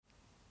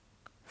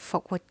復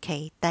活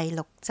期第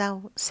六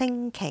周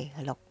星期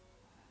六，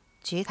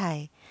主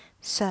題：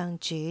上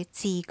主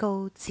至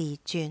高至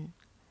尊。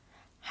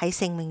喺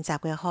聖詠集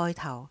嘅開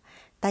頭，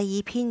第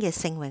二篇嘅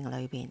聖詠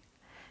裏邊，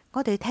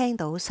我哋聽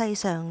到世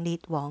上列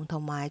王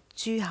同埋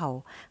諸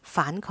侯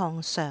反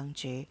抗上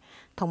主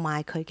同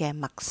埋佢嘅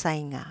默西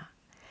亞。呢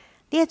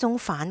一種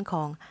反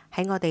抗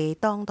喺我哋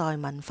當代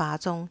文化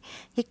中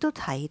亦都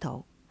睇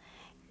到。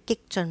激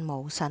進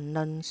無神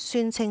論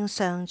宣稱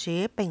上主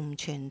並唔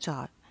存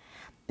在，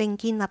並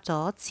建立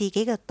咗自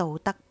己嘅道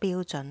德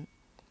標準。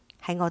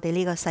喺我哋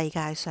呢個世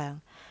界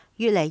上，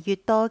越嚟越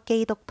多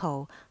基督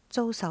徒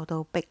遭受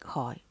到迫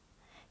害，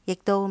亦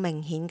都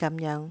明顯咁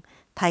樣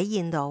體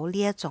現到呢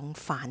一種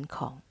反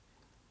抗。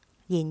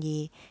然而，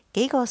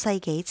幾個世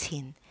紀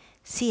前，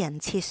詩人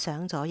設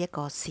想咗一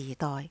個時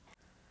代，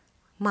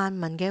萬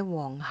民嘅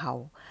王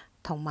侯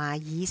同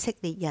埋以色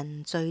列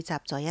人聚集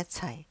在一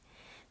齊，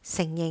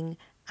承認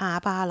亞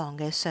巴郎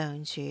嘅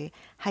上主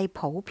係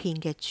普遍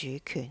嘅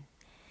主權。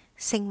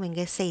聖詠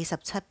嘅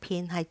47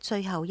篇係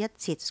最後一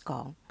節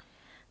講，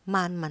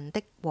萬民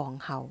的王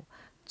侯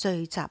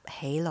聚集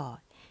起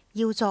來，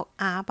要作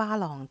亞巴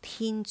郎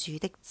天主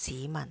的子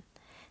民。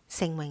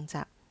聖詠集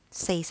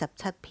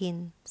47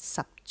篇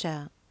10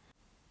章。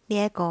呢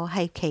一個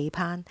係期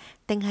盼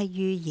定係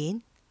預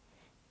言？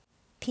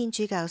天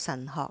主教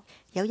神學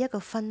有一個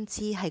分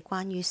支係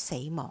關於死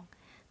亡、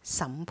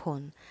審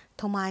判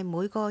同埋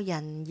每個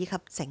人以及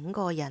整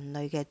個人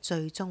類嘅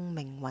最終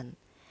命運，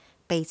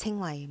被稱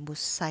為末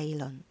世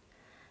論。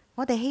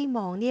我哋希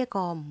望呢一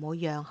個唔會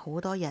讓好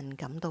多人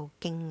感到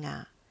驚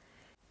訝。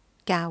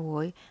教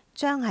會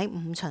將喺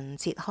五旬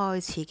節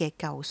開始嘅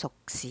救贖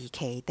時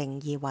期定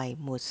義為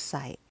末世，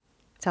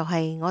就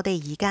係我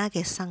哋而家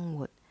嘅生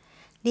活。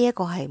呢一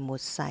個係末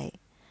世，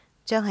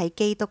將喺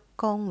基督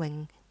光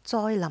榮再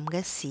臨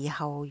嘅時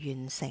候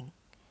完成。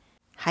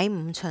喺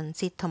五旬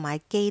節同埋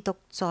基督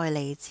再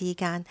嚟之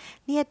間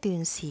呢一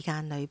段時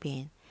間裏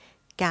邊，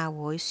教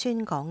會宣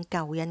講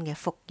救恩嘅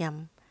福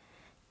音。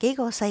幾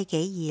個世紀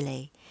以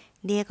嚟，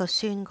呢一個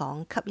宣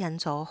講吸引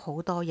咗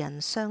好多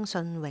人相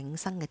信永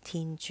生嘅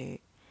天主。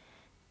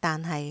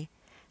但係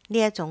呢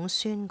一種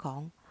宣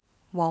講，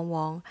往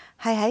往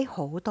係喺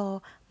好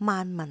多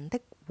萬民的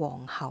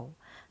王侯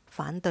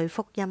反對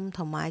福音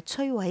同埋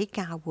摧毀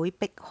教會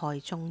迫害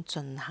中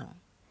進行。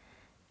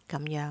咁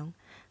樣，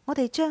我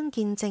哋將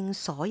見證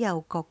所有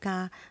國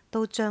家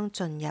都將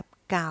進入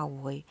教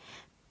會，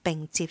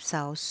並接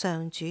受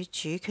上主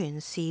主權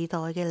時代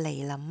嘅來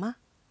臨嗎？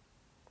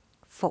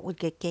復活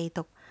嘅基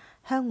督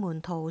向門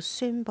徒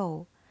宣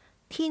布，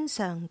天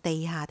上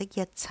地下的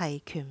一切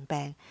權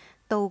柄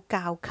都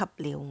交給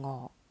了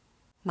我。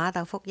馬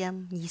竇福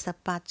音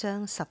28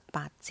章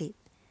18節。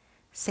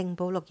聖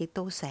保祿亦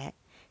都寫，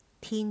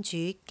天主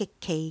極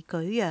其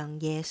舉揚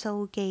耶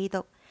穌基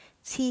督，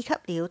賜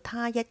給了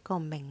他一個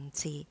名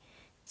字，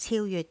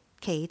超越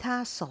其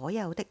他所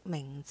有的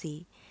名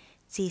字，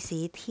致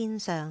使天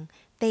上、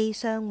地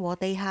上和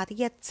地下的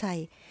一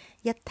切，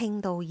一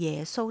聽到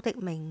耶穌的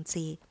名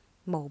字，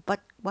無不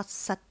屈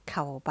膝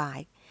求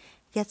拜；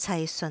一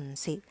切唇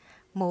舌，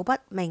無不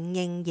明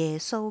認耶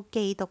穌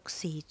基督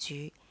是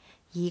主，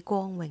以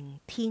光榮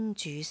天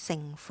主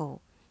聖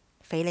父。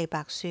斐理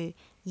伯書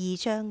2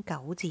章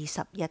9至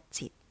11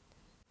節。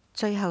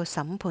最後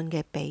審判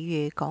嘅比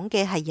喻講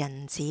嘅係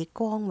人子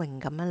光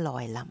榮咁樣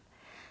來臨，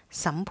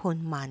審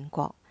判萬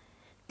國。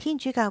天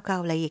主教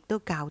教理亦都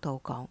教導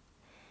講，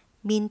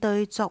面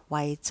對作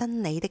為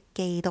真理的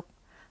基督，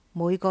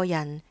每個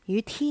人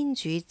與天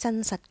主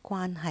真實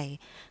關係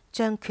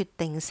將決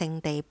定性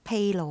地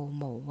披露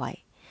無遺。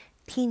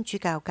天主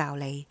教教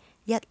理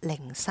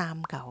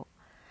1039。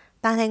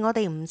但係我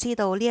哋唔知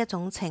道呢一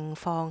種情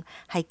況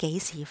係幾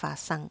時發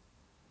生。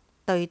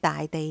對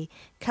大地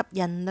及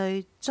人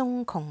類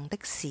終窮的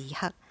時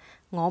刻，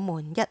我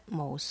們一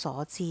無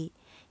所知，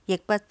亦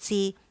不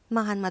知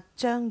萬物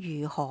將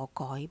如何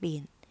改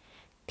變。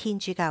天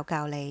主教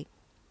教理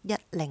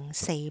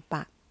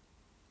1048。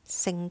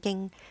聖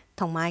經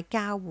同埋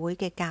教會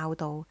嘅教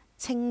導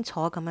清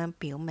楚咁樣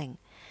表明，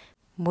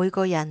每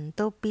個人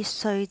都必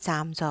須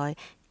站在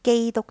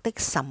基督的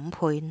審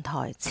判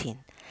台前，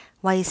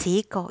為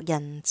使各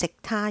人藉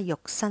他肉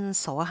身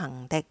所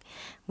行的，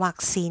或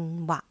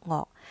善或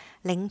惡，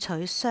領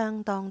取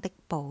相當的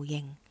報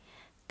應。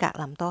格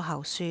林多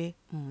後書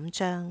5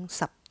章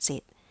10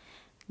節。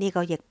呢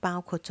個亦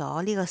包括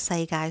咗呢個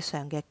世界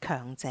上嘅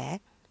強者，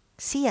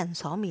詩人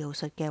所描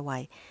述嘅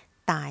為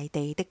大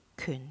地的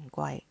權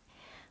貴。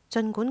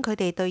儘管佢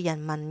哋對人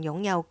民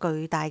擁有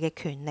巨大嘅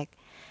權力，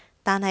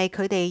但係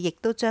佢哋亦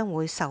都將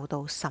會受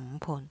到審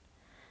判。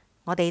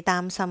我哋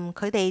擔心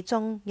佢哋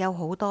中有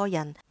好多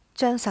人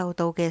將受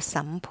到嘅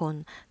審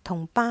判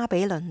同巴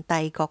比倫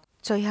帝國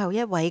最後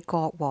一位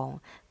國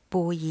王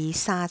貝爾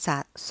沙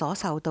匝所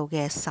受到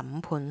嘅審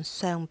判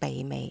相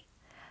媲美。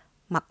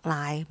默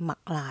乃、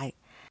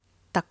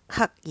特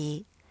克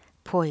爾、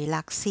培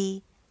勒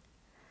斯。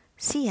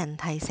詩人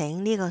提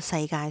醒呢個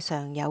世界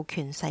上有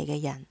權勢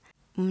嘅人，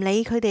唔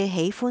理佢哋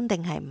喜歡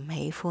定係唔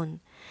喜歡，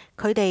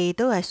佢哋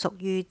都係屬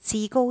於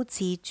至高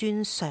至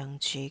尊上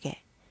主嘅。